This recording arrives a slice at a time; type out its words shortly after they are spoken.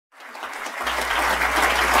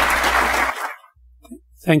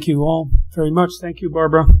Thank you all very much. Thank you,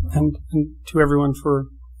 Barbara, and to everyone for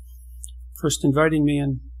first inviting me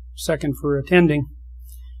and second for attending.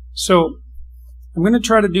 So I'm going to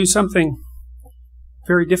try to do something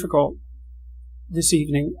very difficult this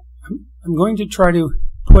evening. I'm going to try to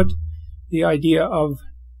put the idea of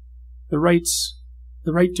the right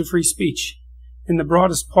to free speech in the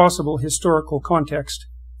broadest possible historical context.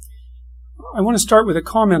 I want to start with a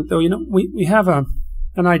comment, though. You know, we have an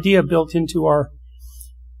idea built into our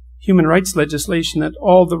human rights legislation that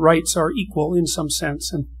all the rights are equal in some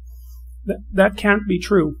sense, and that can't be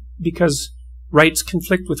true because rights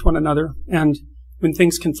conflict with one another, and when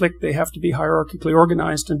things conflict, they have to be hierarchically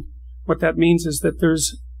organized. And what that means is that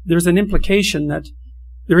there's an implication that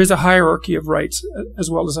there is a hierarchy of rights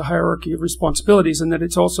as well as a hierarchy of responsibilities, and that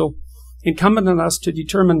it's also incumbent on us to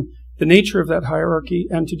determine the nature of that hierarchy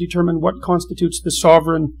and to determine what constitutes the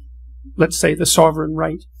sovereign, let's say, the sovereign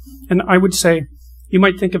right. And I would say you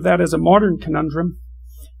might think of that as a modern conundrum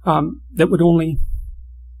that would only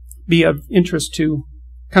be of interest to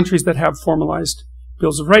countries that have formalized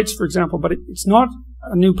bills of rights, for example. But it's not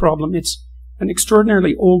a new problem. It's an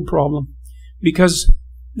extraordinarily old problem, because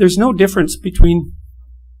there's no difference between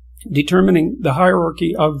determining the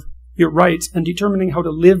hierarchy of your rights and determining how to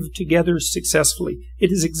live together successfully.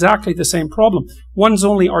 It is exactly the same problem. One's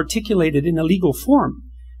only articulated in a legal form.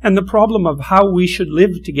 And the problem of how we should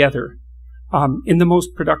live together in the most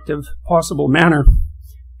productive possible manner,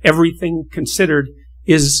 everything considered,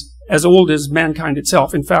 is as old as mankind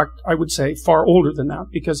itself. In fact, I would say far older than that,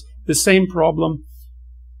 because the same problem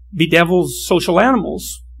bedevils social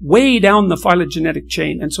animals way down the phylogenetic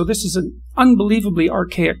chain. And so this is an unbelievably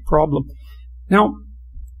archaic problem. Now,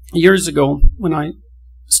 years ago, when I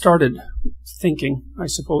started thinking, I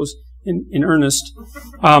suppose, in earnest,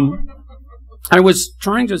 I was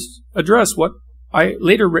trying to address what I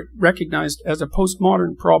later recognized as a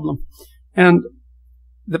postmodern problem. And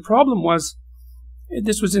the problem was,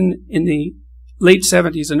 this was in the late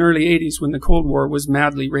 70s and early 80s when the Cold War was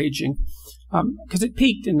madly raging, because it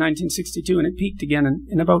peaked in 1962 and it peaked again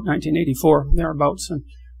in about 1984, thereabouts. And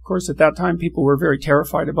of course, at that time, people were very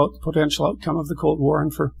terrified about the potential outcome of the Cold War,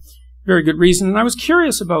 and for very good reason. And I was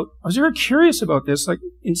very curious about this, like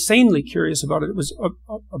insanely curious about it. It was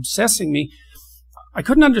obsessing me. I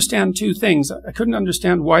couldn't understand two things. I couldn't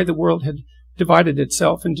understand why the world had divided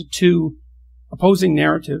itself into two opposing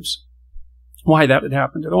narratives, why that had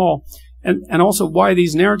happened at all, and also why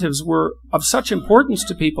these narratives were of such importance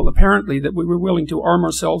to people, apparently, that we were willing to arm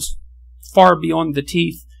ourselves far beyond the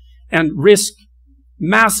teeth and risk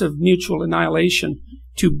massive mutual annihilation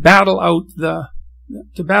to battle out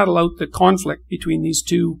the conflict between these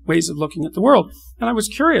two ways of looking at the world. And I was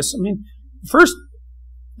curious. I mean,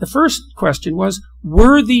 the first question was,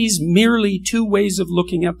 were these merely two ways of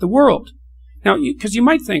looking at the world? Now, because you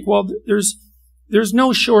might think, well, there's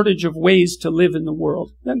no shortage of ways to live in the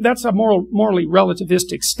world. That's a morally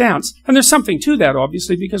relativistic stance. And there's something to that,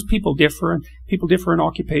 obviously, because people differ, and people differ in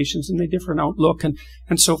occupations, and they differ in outlook,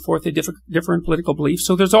 and so forth. They differ in political beliefs.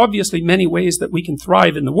 So there's obviously many ways that we can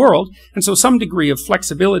thrive in the world. And so some degree of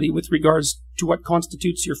flexibility with regards to what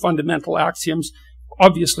constitutes your fundamental axioms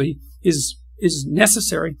obviously is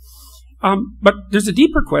necessary. But there's a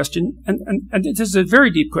deeper question, and this is a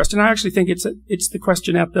very deep question. I actually think it's the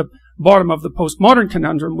question at the bottom of the postmodern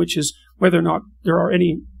conundrum, which is whether or not there are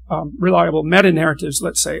any reliable meta-narratives,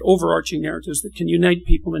 let's say, overarching narratives that can unite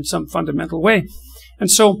people in some fundamental way.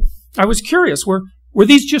 And so I was curious, were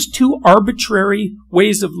these just two arbitrary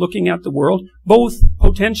ways of looking at the world, both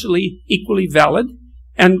potentially equally valid?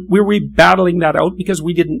 And were we battling that out because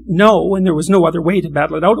we didn't know and there was no other way to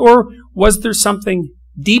battle it out? Or was there something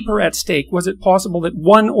deeper at stake? Was it possible that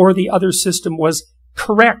one or the other system was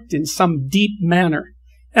correct in some deep manner?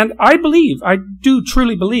 And I do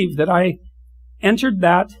truly believe that I entered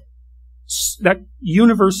that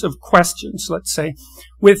universe of questions, let's say,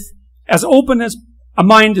 with as open as a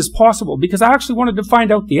mind as possible, because I actually wanted to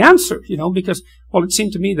find out the answer, because, well, it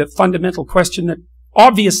seemed to me the fundamental question that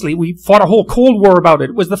obviously we fought a whole Cold War about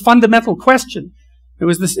it was the fundamental question. It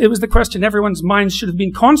was the question everyone's minds should have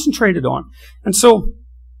been concentrated on. And so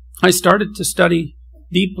I started to study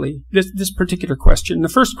deeply this particular question. The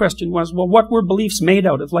first question was, well, what were beliefs made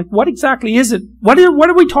out of? Like, what exactly is it? What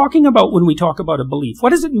are we talking about when we talk about a belief? What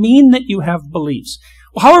does it mean that you have beliefs?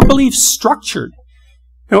 Well, how are beliefs structured?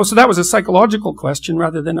 So that was a psychological question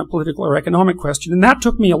rather than a political or economic question. And that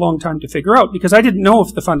took me a long time to figure out, because I didn't know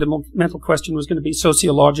if the fundamental question was going to be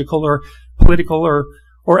sociological or political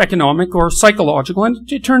or economic or psychological. And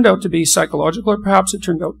it turned out to be psychological, or perhaps it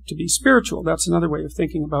turned out to be spiritual. That's another way of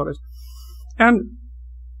thinking about it. And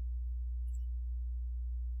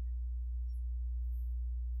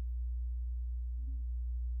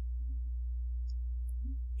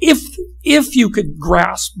if you could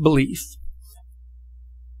grasp belief,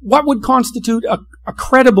 what would constitute a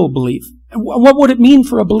credible belief? What would it mean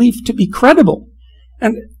for a belief to be credible?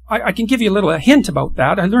 And I can give you a hint about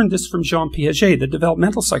that. I learned this from Jean Piaget, the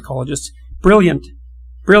developmental psychologist, brilliant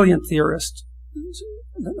theorist,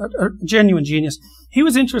 a genuine genius. He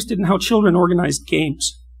was interested in how children organized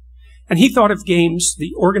games. And he thought of games,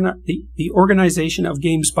 the organization of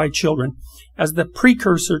games by children, as the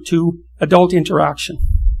precursor to adult interaction.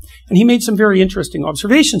 And he made some very interesting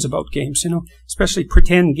observations about games, especially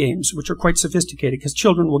pretend games, which are quite sophisticated, because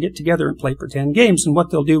children will get together and play pretend games, and what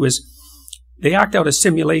they'll do is they act out a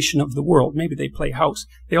simulation of the world. Maybe they play house.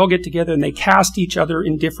 They all get together and they cast each other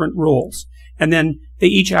in different roles. And then they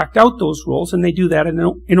each act out those roles, and they do that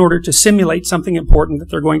in order to simulate something important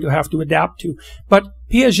that they're going to have to adapt to. But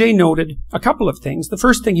Piaget noted a couple of things. The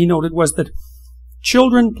first thing he noted was that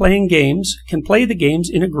children playing games can play the games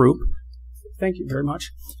in a group. Thank you very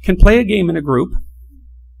much. Can play a game in a group.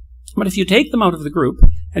 But if you take them out of the group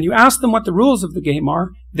and you ask them what the rules of the game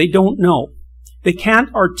are, they don't know. They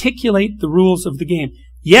can't articulate the rules of the game.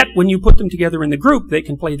 Yet, when you put them together in the group, they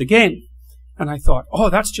can play the game. And I thought, oh,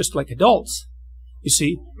 that's just like adults. You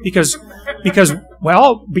see, because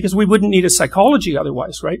we wouldn't need a psychology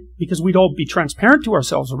otherwise, right? Because we'd all be transparent to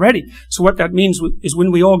ourselves already. So what that means is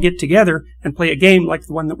when we all get together and play a game like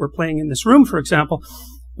the one that we're playing in this room, for example,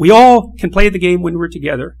 we all can play the game when we're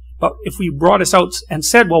together. But if we brought us out and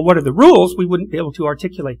said, well, what are the rules? We wouldn't be able to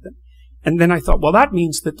articulate them. And then I thought, well, that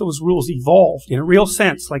means that those rules evolved in a real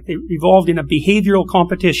sense, like they evolved in a behavioral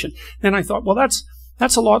competition. Then I thought, well, that's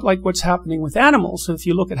a lot like what's happening with animals. So if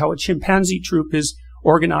you look at how a chimpanzee troop is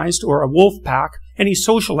organized, or a wolf pack, any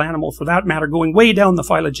social animal for that matter, going way down the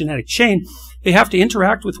phylogenetic chain, they have to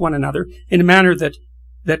interact with one another in a manner that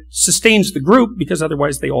sustains the group, because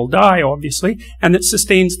otherwise they all die, obviously, and that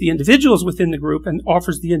sustains the individuals within the group and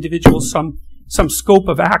offers the individuals some scope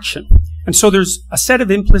of action. And so there's a set of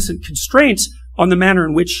implicit constraints on the manner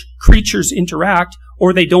in which creatures interact,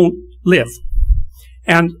 or they don't live.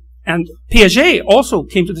 And Piaget also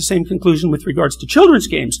came to the same conclusion with regards to children's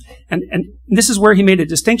games. And this is where he made a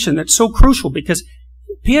distinction that's so crucial, because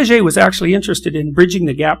Piaget was actually interested in bridging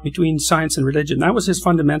the gap between science and religion. That was his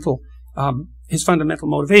fundamental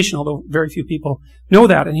motivation, although very few people know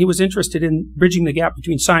that. And he was interested in bridging the gap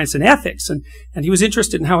between science and ethics. And he was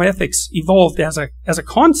interested in how ethics evolved as a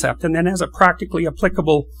concept, and then as a practically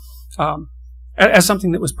applicable, as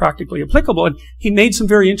something that was practically applicable. And he made some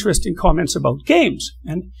very interesting comments about games.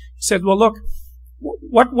 And he said, well, look,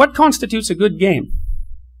 what constitutes a good game?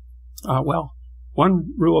 Well,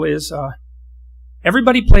 one rule is,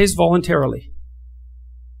 everybody plays voluntarily.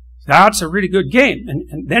 That's a really good game.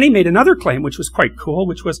 And then he made another claim, which was quite cool,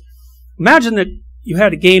 which was, imagine that you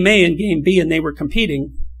had a game A and game B, and they were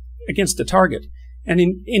competing against a target. And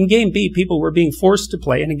in game B, people were being forced to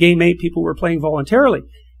play, and in game A, people were playing voluntarily.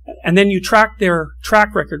 And then you track their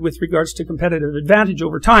track record with regards to competitive advantage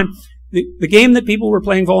over time. The game that people were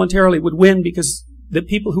playing voluntarily would win, because the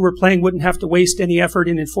people who were playing wouldn't have to waste any effort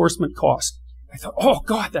in enforcement cost. I thought, oh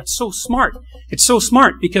God, that's so smart. It's so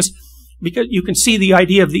smart because you can see the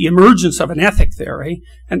idea of the emergence of an ethic there, eh?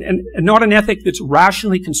 And not an ethic that's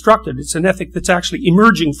rationally constructed. It's an ethic that's actually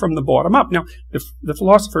emerging from the bottom up. Now, the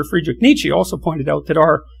philosopher Friedrich Nietzsche also pointed out that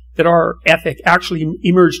our ethic actually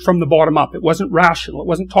emerged from the bottom up. It wasn't rational. It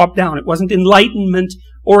wasn't top down. It wasn't Enlightenment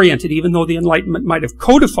oriented, even though the Enlightenment might have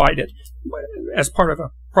codified it as part of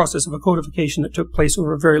a process of a codification that took place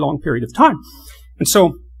over a very long period of time.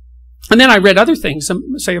 And then I read other things,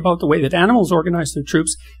 say about the way that animals organize their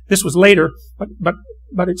troops. This was later,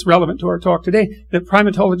 but it's relevant to our talk today. The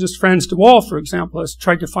primatologist Frans de Waal, for example, has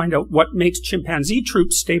tried to find out what makes chimpanzee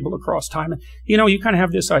troops stable across time. And, you kind of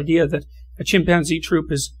have this idea that a chimpanzee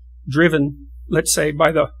troop is driven, let's say,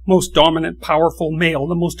 by the most dominant, powerful male.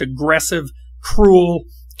 The most aggressive, cruel,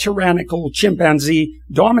 tyrannical chimpanzee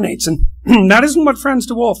dominates. And that isn't what Frans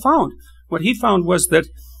de Waal found. What he found was that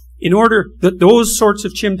in order that those sorts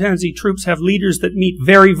of chimpanzee troops have leaders that meet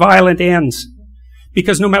very violent ends.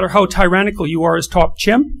 Because no matter how tyrannical you are as top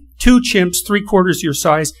chimp, two chimps 3/4 your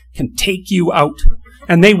size can take you out.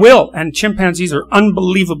 And they will. And chimpanzees are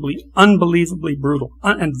unbelievably brutal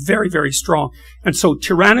and very, very strong. And so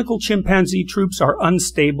tyrannical chimpanzee troops are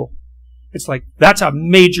unstable. It's like, that's a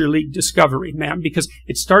major league discovery, man, because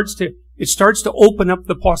it starts to it starts to open up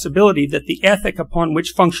the possibility that the ethic upon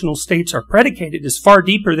which functional states are predicated is far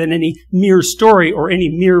deeper than any mere story or any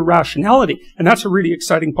mere rationality. And that's a really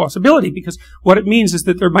exciting possibility, because what it means is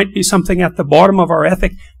that there might be something at the bottom of our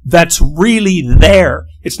ethic that's really there.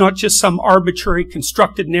 It's not just some arbitrary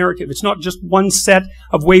constructed narrative. It's not just one set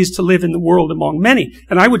of ways to live in the world among many.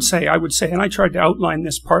 And I would say, and I tried to outline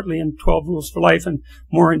this partly in 12 Rules for Life and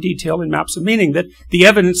more in detail in Maps of Meaning, that the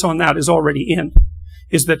evidence on that is already in,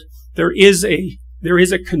 is that there is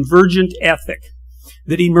a convergent ethic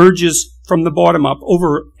that emerges from the bottom up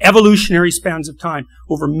over evolutionary spans of time,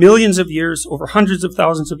 over millions of years, over hundreds of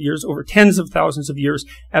thousands of years, over tens of thousands of years,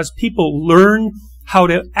 as people learn how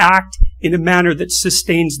to act in a manner that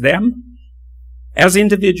sustains them as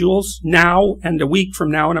individuals now and a week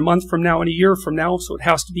from now and a month from now and a year from now. So it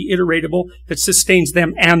has to be iteratable, that sustains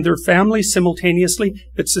them and their families simultaneously,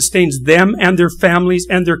 that sustains them and their families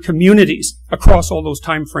and their communities across all those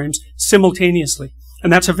time frames simultaneously.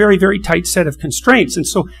 And that's a very, very tight set of constraints. And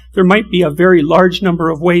so there might be a very large number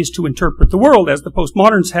of ways to interpret the world, as the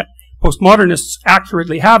postmodernists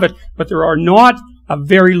accurately have it, but there are not a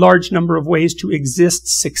very large number of ways to exist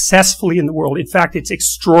successfully in the world. In fact, it's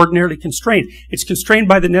extraordinarily constrained. It's constrained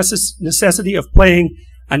by the necessity of playing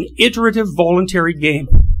an iterative voluntary game.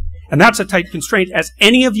 And that's a tight constraint, as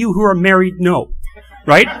any of you who are married know.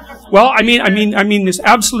 Right? Well, I mean this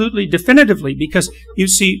absolutely definitively, because you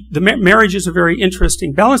see, the marriage is a very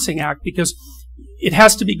interesting balancing act, because it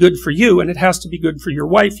has to be good for you and it has to be good for your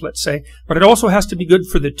wife, let's say, but it also has to be good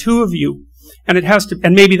for the two of you. And it has to,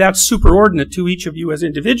 and maybe that's superordinate to each of you as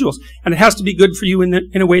individuals. And it has to be good for you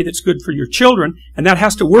in a way that's good for your children. And that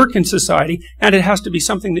has to work in society. And it has to be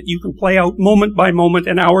something that you can play out moment by moment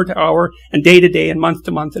and hour to hour and day to day and month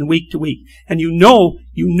to month and week to week. And you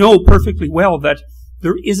know perfectly well that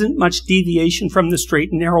there isn't much deviation from the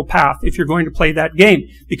straight and narrow path if you're going to play that game,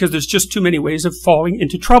 because there's just too many ways of falling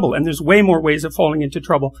into trouble. And there's way more ways of falling into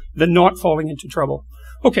trouble than not falling into trouble.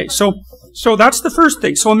 Okay, so that's the first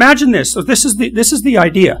thing. So imagine this. So this is the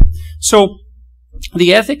idea. So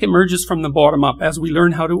the ethic emerges from the bottom up as we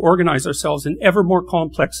learn how to organize ourselves in ever more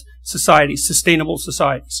complex societies, sustainable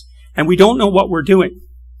societies. And we don't know what we're doing.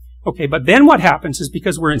 Okay, but then what happens is,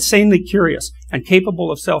 because we're insanely curious and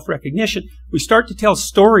capable of self-recognition, we start to tell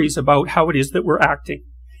stories about how it is that we're acting.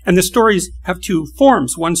 And the stories have two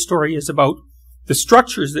forms. One story is about the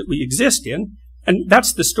structures that we exist in, and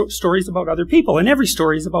that's the stories about other people. And every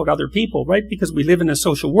story is about other people, right? Because we live in a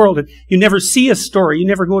social world, and you never see a story, you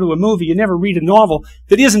never go to a movie, you never read a novel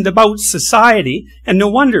that isn't about society. And no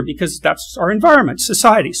wonder, because that's our environment,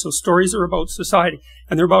 society. So stories are about society.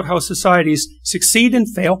 And they're about how societies succeed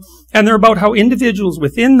and fail. And they're about how individuals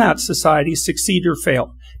within that society succeed or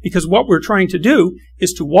fail. Because what we're trying to do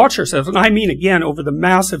is to watch ourselves, and I mean, again, over the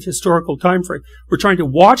massive historical time frame, we're trying to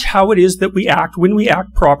watch how it is that we act when we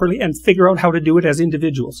act properly and figure out how to do it as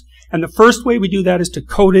individuals. And the first way we do that is to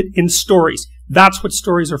code it in stories. That's what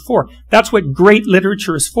stories are for. That's what great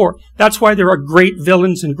literature is for. That's why there are great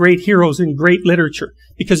villains and great heroes in great literature.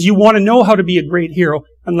 Because you want to know how to be a great hero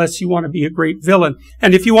unless you want to be a great villain.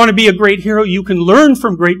 And if you want to be a great hero, you can learn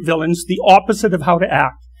from great villains the opposite of how to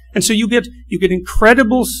act. And so you get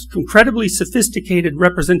incredibly sophisticated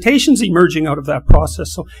representations emerging out of that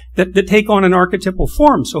process, so that take on an archetypal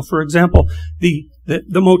form. So, for example, the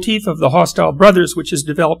motif of the hostile brothers, which is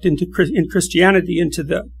developed in Christianity into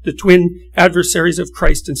the twin adversaries of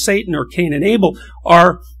Christ and Satan, or Cain and Abel,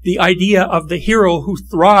 are the idea of the hero who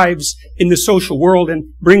thrives in the social world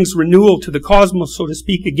and brings renewal to the cosmos, so to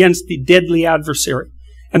speak, against the deadly adversary.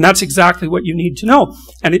 And that's exactly what you need to know.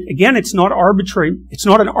 And it's not arbitrary. It's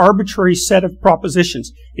not an arbitrary set of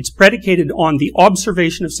propositions. It's predicated on the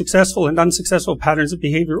observation of successful and unsuccessful patterns of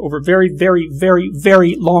behavior over very, very, very,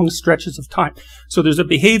 very long stretches of time. So there's a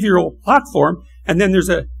behavioral platform, and then there's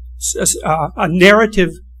a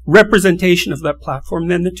narrative representation of that platform.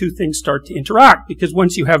 And then the two things start to interact, because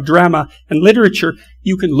once you have drama and literature,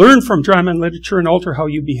 you can learn from drama and literature and alter how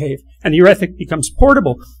you behave. And your ethic becomes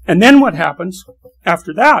portable. And then what happens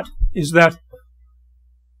after that is that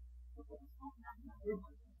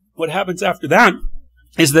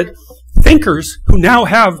thinkers who now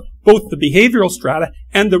have both the behavioral strata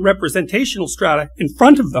and the representational strata in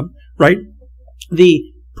front of them, right?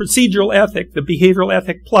 The procedural ethic, the behavioral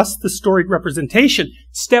ethic, plus the storied representation,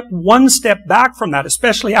 one step back from that,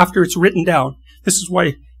 especially after it's written down. This is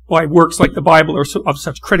why works like the Bible are of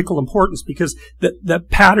such critical importance, because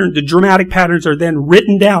the dramatic patterns are then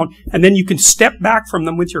written down, and then you can step back from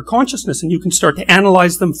them with your consciousness, and you can start to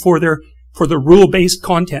analyze them for their for the rule-based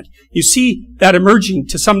content. You see that emerging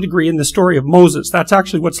to some degree in the story of Moses. That's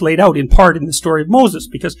actually what's laid out in part in the story of Moses,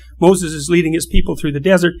 because Moses is leading his people through the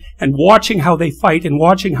desert and watching how they fight and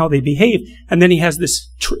watching how they behave. And then he has this,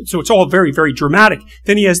 so it's all very, very dramatic.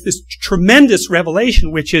 Then he has this tremendous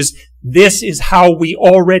revelation, which is, this is how we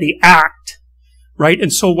already act. Right?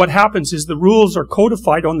 And so what happens is the rules are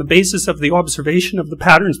codified on the basis of the observation of the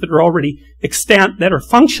patterns that are already extant, that are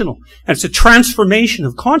functional. And it's a transformation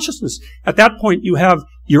of consciousness. At that point, you have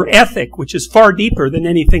your ethic, which is far deeper than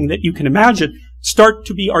anything that you can imagine, start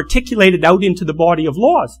to be articulated out into the body of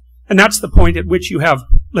laws. And that's the point at which you have,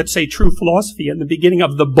 let's say, true philosophy and the beginning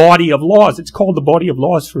of the body of laws. It's called the body of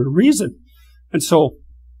laws for a reason. And so,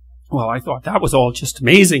 well, I thought that was all just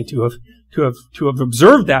amazing to have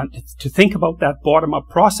observed that, to think about that bottom-up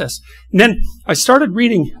process. And then I started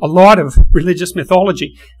reading a lot of religious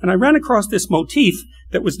mythology, and I ran across this motif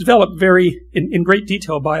that was developed in great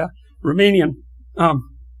detail by a Romanian,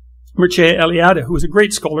 Mircea Eliade, who was a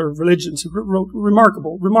great scholar of religions, who wrote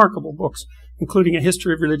remarkable books, including A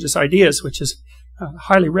History of Religious Ideas, which is a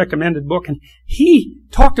highly recommended book. And he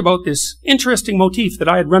talked about this interesting motif that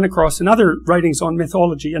I had run across in other writings on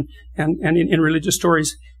mythology and in religious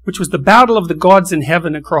stories, which was the battle of the gods in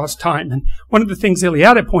heaven across time. And one of the things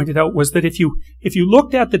Eliade pointed out was that if you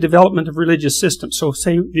looked at the development of religious systems, so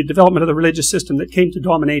say the development of the religious system that came to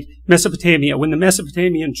dominate Mesopotamia, when the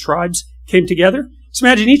Mesopotamian tribes came together, so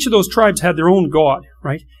imagine each of those tribes had their own god,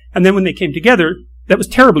 right? And then when they came together, that was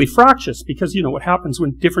terribly fractious, because you know what happens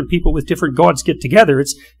when different people with different gods get together.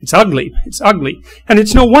 It's ugly. It's ugly. And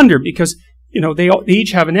it's no wonder, because you know, they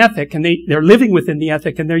each have an ethic, and they're living within the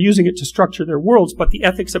ethic, and they're using it to structure their worlds, but the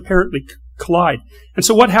ethics apparently collide. And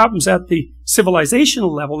so what happens at the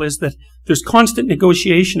civilizational level is that there's constant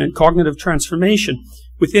negotiation and cognitive transformation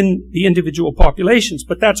within the individual populations,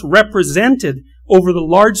 but that's represented over the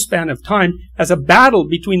large span of time as a battle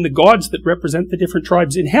between the gods that represent the different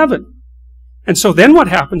tribes in heaven. And so then what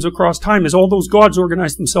happens across time is all those gods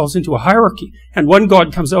organize themselves into a hierarchy, and one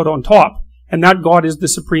god comes out on top, and that god is the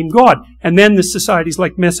supreme god. And then the societies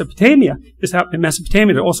like Mesopotamia, this happened in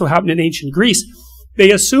Mesopotamia, it also happened in ancient Greece,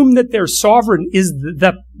 they assume that their sovereign is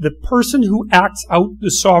the person who acts out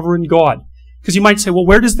the sovereign god. Because you might say, well,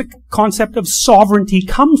 where does the concept of sovereignty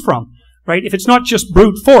come from? Right? If it's not just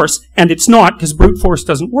brute force, and it's not, because brute force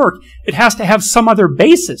doesn't work, it has to have some other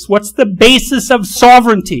basis. What's the basis of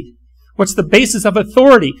sovereignty? What's the basis of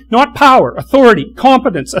authority? Not power, authority,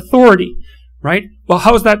 competence, authority. Right? Well,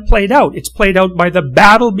 how is that played out? It's played out by the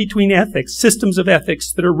battle between ethics, systems of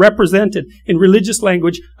ethics that are represented in religious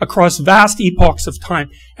language across vast epochs of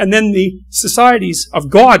time. And then the societies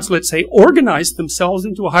of gods, let's say, organize themselves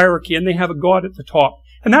into a hierarchy, and they have a god at the top.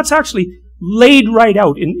 And that's actually laid right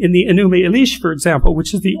out in the Enuma Elish, for example,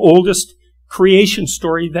 which is the oldest creation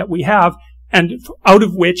story that we have, and out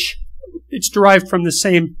of which it's derived from the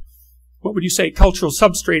same, what would you say, cultural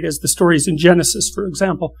substrate as the stories in Genesis, for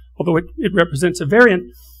example, although it represents a variant.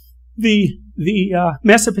 The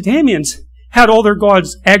Mesopotamians had all their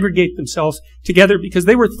gods aggregate themselves together because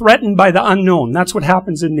they were threatened by the unknown. That's what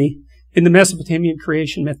happens in the Mesopotamian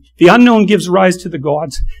creation myth. The unknown gives rise to the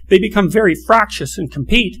gods. They become very fractious and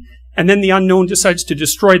compete, and then the unknown decides to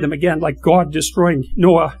destroy them again, like God destroying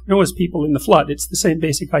Noah's people in the flood. It's the same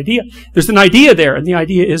basic idea. There's an idea there, and the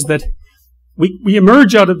idea is that we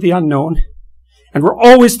emerge out of the unknown, and we're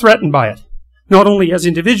always threatened by it, not only as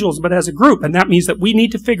individuals, but as a group. And that means that we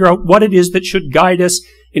need to figure out what it is that should guide us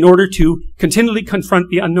in order to continually confront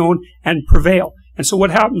the unknown and prevail. And so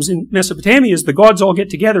what happens in Mesopotamia is the gods all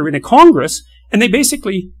get together in a congress, and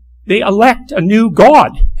they elect a new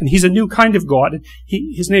god, and he's a new kind of god.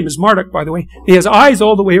 His name is Marduk, by the way. He has eyes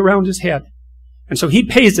all the way around his head. And so he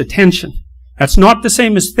pays attention. That's not the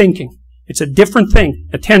same as thinking. It's a different thing,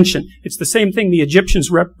 attention. It's the same thing the Egyptians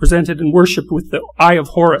represented and worshipped with the Eye of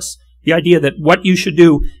Horus. The idea that what you should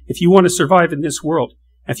do if you want to survive in this world,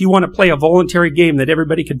 if you want to play a voluntary game that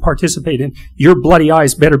everybody can participate in, your bloody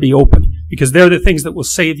eyes better be open, because they're the things that will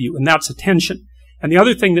save you, and that's attention. And the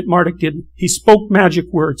other thing that Marduk did, he spoke magic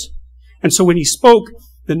words. And so when he spoke,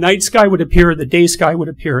 the night sky would appear, the day sky would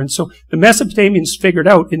appear. And so the Mesopotamians figured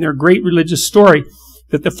out in their great religious story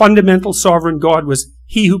that the fundamental sovereign God was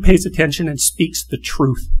he who pays attention and speaks the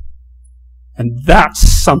truth. And that's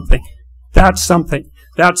something. That's something.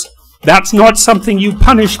 That's not something you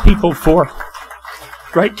punish people for.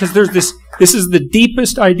 Right? Because there's this is the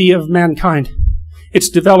deepest idea of mankind. It's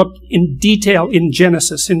developed in detail in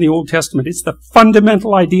Genesis, in the Old Testament. It's the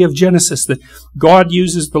fundamental idea of Genesis that God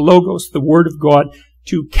uses the Logos, the Word of God,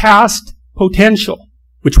 to cast potential,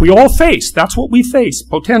 which we all face. That's what we face,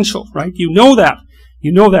 potential, right? You know that.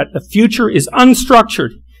 You know that. The future is unstructured.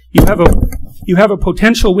 You have a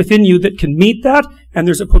potential within you that can meet that, and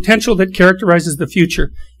there's a potential that characterizes the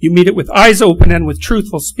future. You meet it with eyes open and with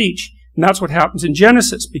truthful speech. And that's what happens in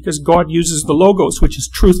Genesis, because God uses the logos, which is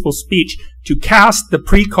truthful speech, to cast the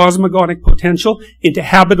pre-cosmogonic potential into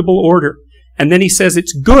habitable order. And then he says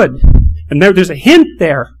it's good. And there's a hint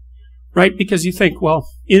there, right? Because you think, well,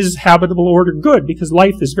 is habitable order good? Because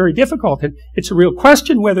life is very difficult. And it's a real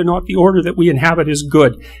question whether or not the order that we inhabit is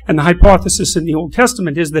good. And the hypothesis in the Old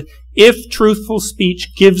Testament is that if truthful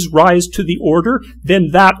speech gives rise to the order, then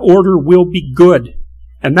that order will be good.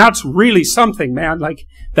 And that's really something, man. Like,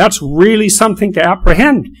 that's really something to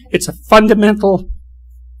apprehend. It's a fundamental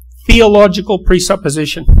theological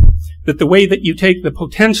presupposition that the way that you take the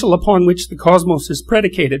potential upon which the cosmos is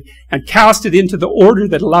predicated and cast it into the order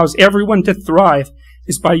that allows everyone to thrive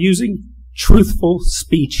is by using truthful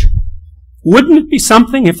speech. Wouldn't it be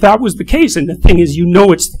something if that was the case? And the thing is, you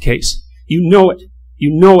know it's the case. You know it.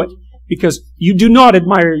 You know it. Because you do not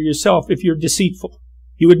admire yourself if you're deceitful.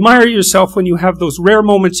 You admire yourself when you have those rare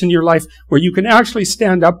moments in your life where you can actually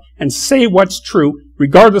stand up and say what's true,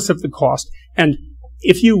 regardless of the cost. And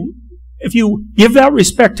if you give that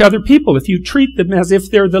respect to other people, if you treat them as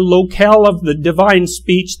if they're the locale of the divine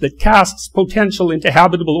speech that casts potential into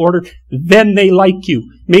habitable order, then they like you.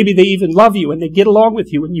 Maybe they even love you and they get along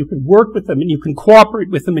with you and you can work with them and you can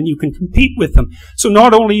cooperate with them and you can compete with them. So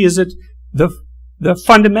not only is it the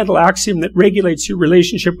fundamental axiom that regulates your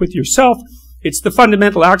relationship with yourself, it's the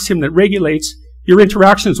fundamental axiom that regulates your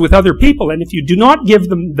interactions with other people. And if you do not give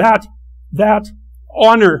them that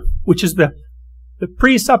honor, which is the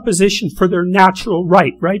presupposition for their natural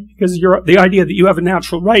right? Because the idea that you have a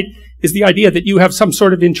natural right is the idea that you have some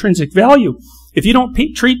sort of intrinsic value. If you don't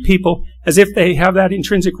treat people as if they have that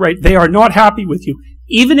intrinsic right, they are not happy with you,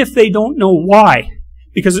 even if they don't know why.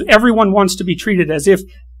 Because everyone wants to be treated as if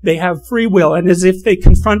they have free will and as if they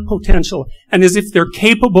confront potential and as if they're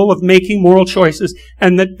capable of making moral choices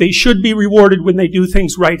and that they should be rewarded when they do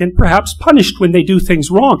things right and perhaps punished when they do things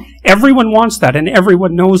wrong. Everyone wants that and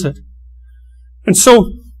everyone knows it. And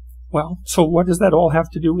so what does that all have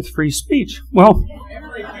to do with free speech? Well,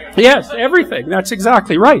 yes, everything. That's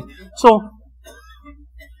exactly right. So,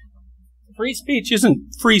 free speech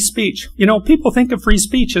isn't free speech. You know, people think of free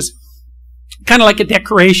speech as kind of like a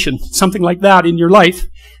decoration, something like that in your life.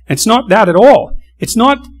 It's not that at all. It's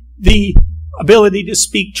not the ability to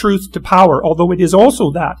speak truth to power, although it is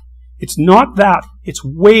also that. It's not that. It's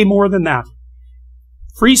way more than that.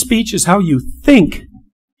 Free speech is how you think.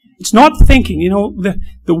 It's not thinking. You know,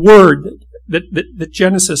 the word that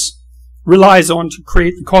Genesis relies on to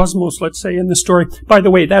create the cosmos, let's say, in the story. By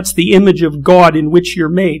the way, that's the image of God in which you're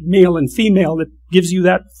made, male and female, that gives you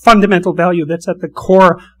that fundamental value that's at the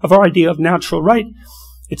core of our idea of natural right.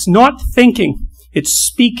 It's not thinking. It's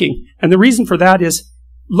speaking. And the reason for that is,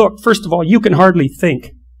 look, first of all, you can hardly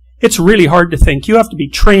think. It's really hard to think. You have to be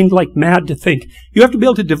trained like mad to think. You have to be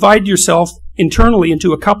able to divide yourself internally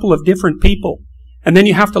into a couple of different people. And then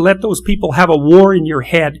you have to let those people have a war in your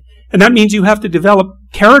head. And that means you have to develop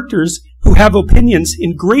characters who have opinions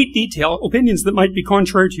in great detail, opinions that might be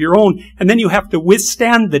contrary to your own. And then you have to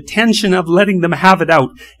withstand the tension of letting them have it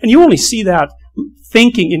out. And you only see that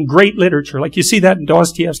thinking in great literature. Like you see that in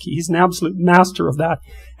Dostoevsky. He's an absolute master of that.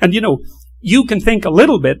 And you know, you can think a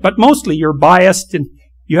little bit, but mostly you're biased and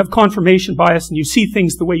you have confirmation bias and you see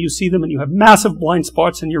things the way you see them and you have massive blind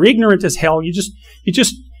spots and you're ignorant as hell. You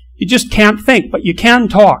just can't think, but you can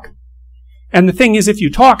talk. And the thing is, if you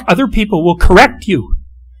talk, other people will correct you.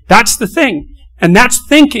 That's the thing. And that's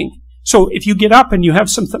thinking. So if you get up and you have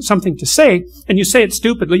something to say, and you say it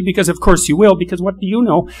stupidly, because of course you will, because what do you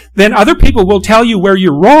know? Then other people will tell you where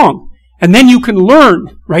you're wrong. And then you can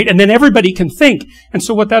learn, right? And then everybody can think. And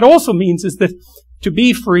so what that also means is that to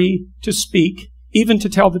be free to speak, even to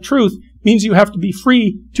tell the truth, means you have to be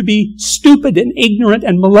free to be stupid and ignorant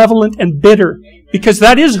and malevolent and bitter. Because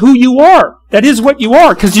that is who you are. That is what you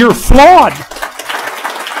are, because you're flawed.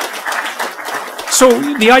 So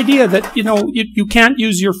the idea that, you know, you can't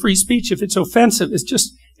use your free speech if it's offensive is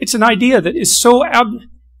just, it's an idea that is so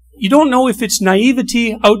you don't know if its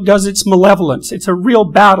naivety outdoes its malevolence. It's a real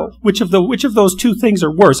battle. Which of those two things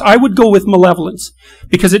are worse? I would go with malevolence,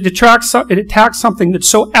 because it attacks something that's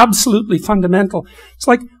so absolutely fundamental. It's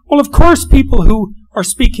like, well, of course people who are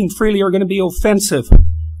speaking freely are going to be offensive.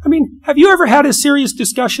 I mean, have you ever had a serious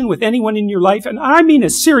discussion with anyone in your life? And I mean a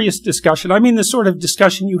serious discussion. I mean the sort of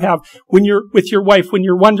discussion you have when you're with your wife, when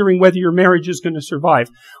you're wondering whether your marriage is going to survive.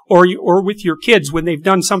 Or with your kids when they've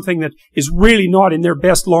done something that is really not in their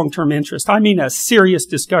best long-term interest. I mean a serious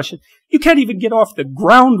discussion. You can't even get off the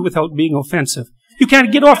ground without being offensive. You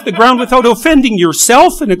can't get off the ground without offending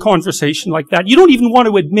yourself in a conversation like that. You don't even want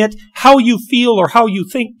to admit how you feel or how you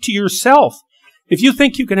think to yourself. If you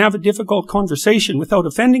think you can have a difficult conversation without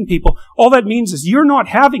offending people, all that means is you're not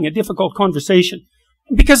having a difficult conversation.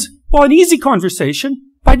 Because, well, an easy conversation,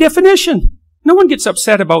 by definition, no one gets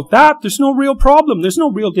upset about that. There's no real problem. There's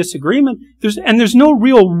no real disagreement. There's no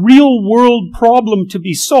real world problem to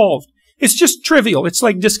be solved. It's just trivial. It's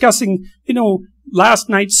like discussing, last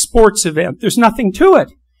night's sports event. There's nothing to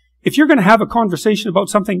it. If you're going to have a conversation about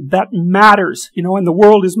something that matters, and the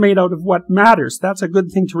world is made out of what matters, that's a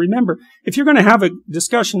good thing to remember. If you're going to have a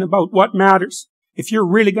discussion about what matters, if you're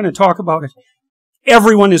really going to talk about it,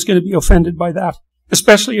 everyone is going to be offended by that.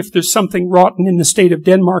 Especially if there's something rotten in the state of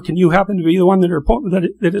Denmark and you happen to be the one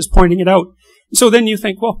that is pointing it out. So then you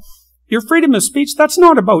think, well, your freedom of speech, that's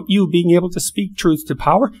not about you being able to speak truth to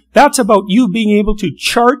power. That's about you being able to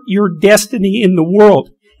chart your destiny in the world.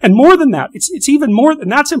 And more than that, it's even more than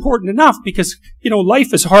that's important enough because,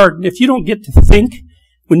 life is hard. And if you don't get to think,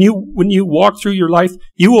 when you walk through your life,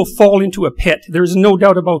 you will fall into a pit. There's no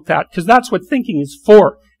doubt about that because that's what thinking is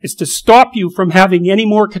for. It's to stop you from having any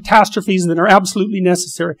more catastrophes than are absolutely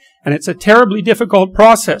necessary. And it's a terribly difficult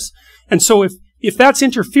process. And so if that's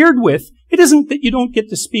interfered with, it isn't that you don't get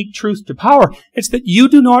to speak truth to power. It's that you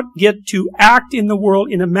do not get to act in the world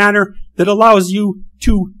in a manner that allows you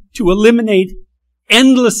to eliminate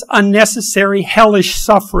endless, unnecessary, hellish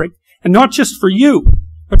suffering. And not just for you,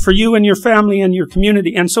 but for you and your family and your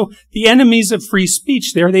community. And so the enemies of free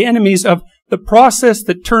speech, they're the enemies of the process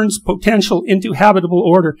that turns potential into habitable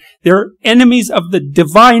order. They're enemies of the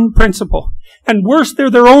divine principle. And worse, they're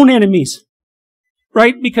their own enemies.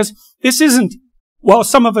 Right? Because this isn't, well,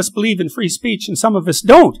 some of us believe in free speech and some of us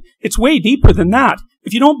don't. It's way deeper than that.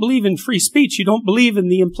 If you don't believe in free speech, you don't believe in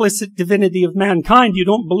the implicit divinity of mankind. You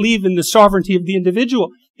don't believe in the sovereignty of the individual.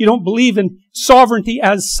 You don't believe in sovereignty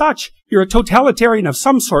as such. You're a totalitarian of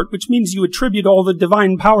some sort, which means you attribute all the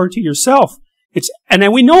divine power to yourself. And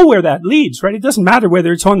then we know where that leads, right? It doesn't matter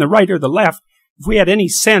whether it's on the right or the left. If we had any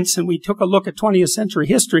sense and we took a look at 20th century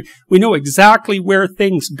history, we know exactly where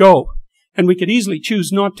things go. And we could easily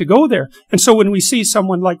choose not to go there. And so when we see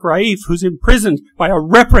someone like Raif, who's imprisoned by a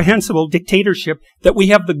reprehensible dictatorship that we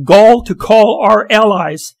have the gall to call our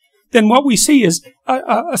allies, then what we see is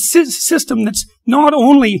a system that's not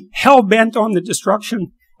only hell-bent on the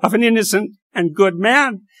destruction of an innocent and good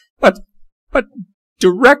man, but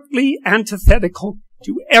directly antithetical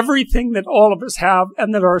to everything that all of us have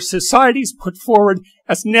and that our societies put forward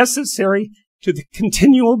as necessary to the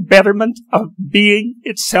continual betterment of being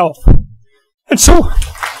itself. And so,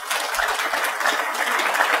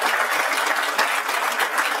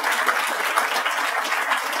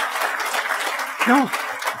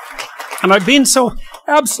 and I've been so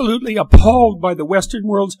absolutely appalled by the Western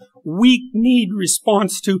world's weak-kneed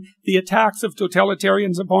response to the attacks of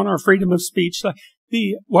totalitarians upon our freedom of speech.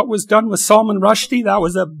 What was done with Salman Rushdie, that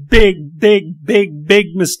was a big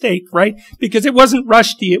mistake, right? Because it wasn't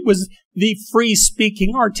Rushdie, it was the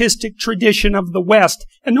free-speaking artistic tradition of the West.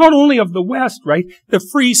 And not only of the West, right? The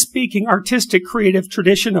free-speaking artistic creative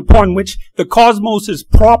tradition upon which the cosmos is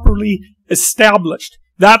properly established.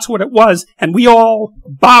 That's what it was. And we all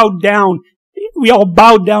bowed down. We all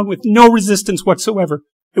bowed down with no resistance whatsoever.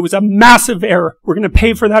 It was a massive error. We're going to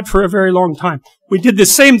pay for that for a very long time. We did the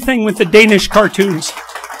same thing with the Danish cartoons.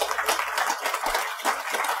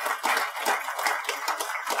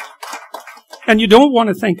 And you don't want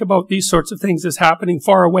to think about these sorts of things as happening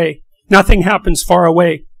far away. Nothing happens far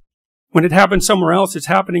away. When it happens somewhere else, it's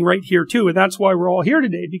happening right here too. And that's why we're all here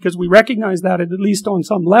today, because we recognize that at least on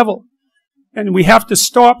some level. And we have to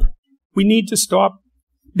stop. We need to stop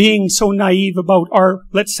being so naive about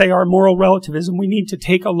let's say our moral relativism. We need to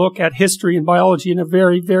take a look at history and biology in a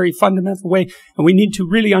very, very fundamental way. And we need to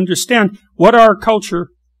really understand what our culture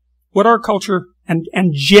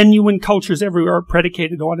and genuine cultures everywhere are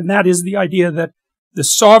predicated on. And that is the idea that the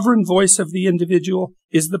sovereign voice of the individual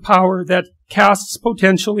is the power that casts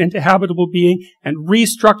potential into habitable being and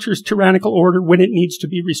restructures tyrannical order when it needs to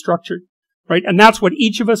be restructured. Right? And that's what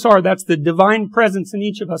each of us are. That's the divine presence in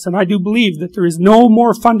each of us. And I do believe that there is no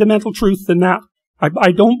more fundamental truth than that.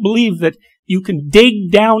 I don't believe that you can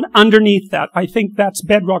dig down underneath that. I think that's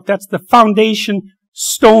bedrock. That's the foundation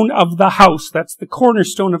stone of the house. That's the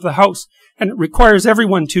cornerstone of the house. And it requires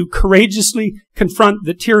everyone to courageously confront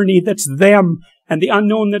the tyranny that's them and the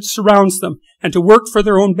unknown that surrounds them, and to work for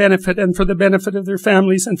their own benefit and for the benefit of their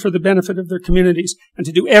families and for the benefit of their communities, and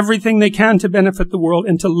to do everything they can to benefit the world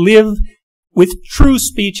and to live with true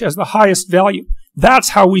speech as the highest value. That's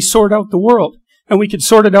how we sort out the world. And we could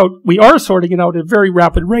sort it out, we are sorting it out at a very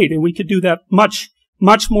rapid rate, and we could do that much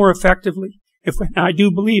more effectively I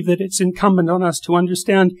do believe that it's incumbent on us to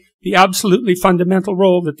understand the absolutely fundamental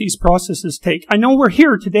role that these processes take. I know we're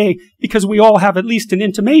here today because we all have at least an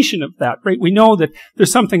intimation of that, right? We know that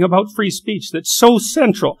there's something about free speech that's so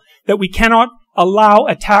central that we cannot allow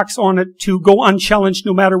attacks on it to go unchallenged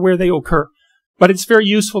no matter where they occur. But it's very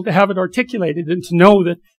useful to have it articulated and to know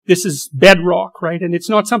that this is bedrock, right? And it's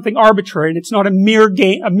not something arbitrary, and it's not a mere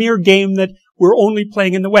game that we're only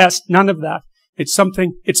playing in the West. None of that. It's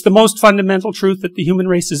the most fundamental truth that the human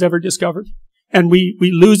race has ever discovered. And we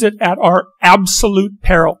lose it at our absolute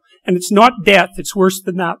peril. And it's not death, it's worse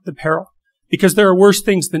than that, the peril. Because there are worse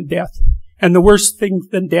things than death. And the worst thing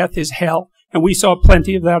than death is hell. And we saw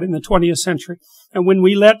plenty of that in the 20th century. And when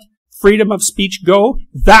we let freedom of speech go,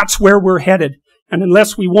 that's where we're headed. And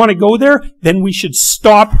unless we want to go there, then we should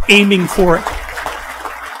stop aiming for it.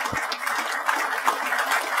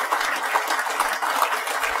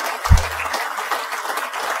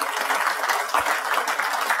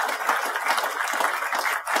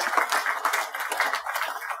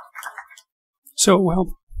 So,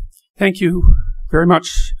 well, thank you very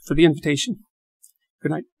much for the invitation.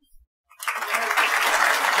 Good night.